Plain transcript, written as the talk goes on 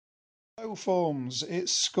Gloforms,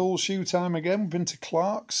 it's school shoe time again. We've been to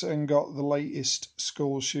Clark's and got the latest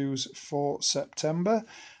school shoes for September.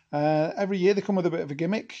 Every year they come with a bit of a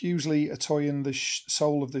gimmick, usually a toy in the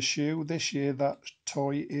sole of the shoe. This year that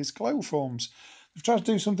toy is Gloforms. They've tried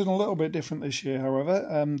to do something a little bit different this year,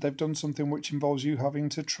 however. They've done something which involves you having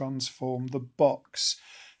to transform the box.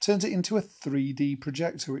 Turns it into a 3D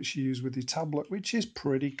projector which you use with your tablet, which is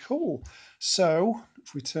pretty cool. So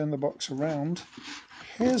if we turn the box around,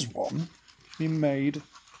 here's one we made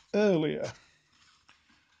earlier.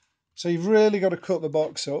 So you've really got to cut the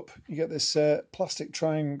box up. You get this plastic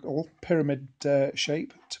triangle pyramid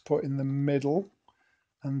shape to put in the middle,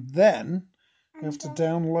 and then you have to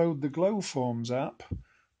download the Gloforms app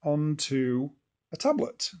onto a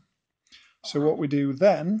tablet. So what we do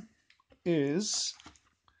then is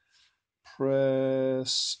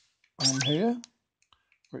press on here,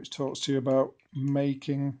 which talks to you about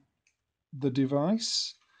making the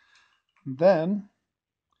device. And then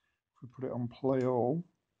if we put it on play all,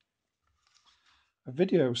 a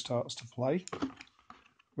video starts to play,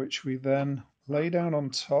 which we then lay down on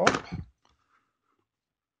top,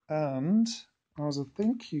 and as I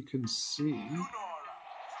think you can see,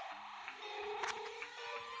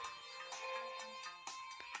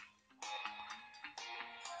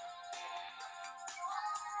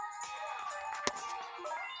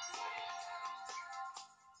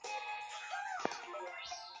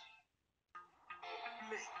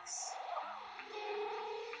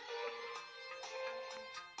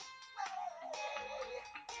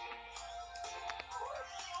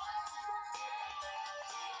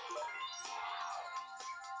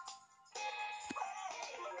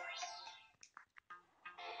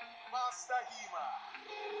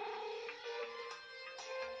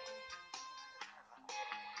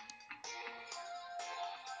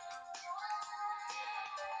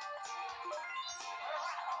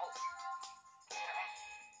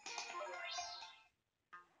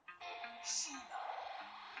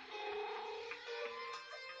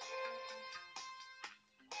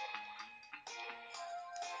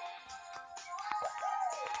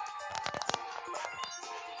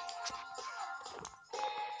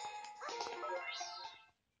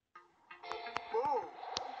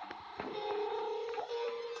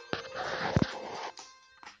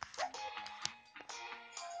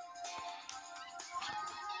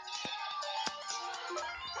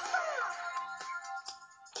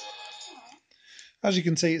 as you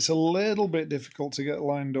can see, it's a little bit difficult to get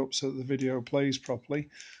lined up so that the video plays properly,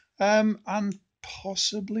 and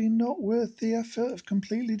possibly not worth the effort of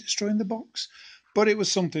completely destroying the box, but it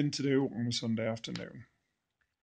was something to do on a Sunday afternoon.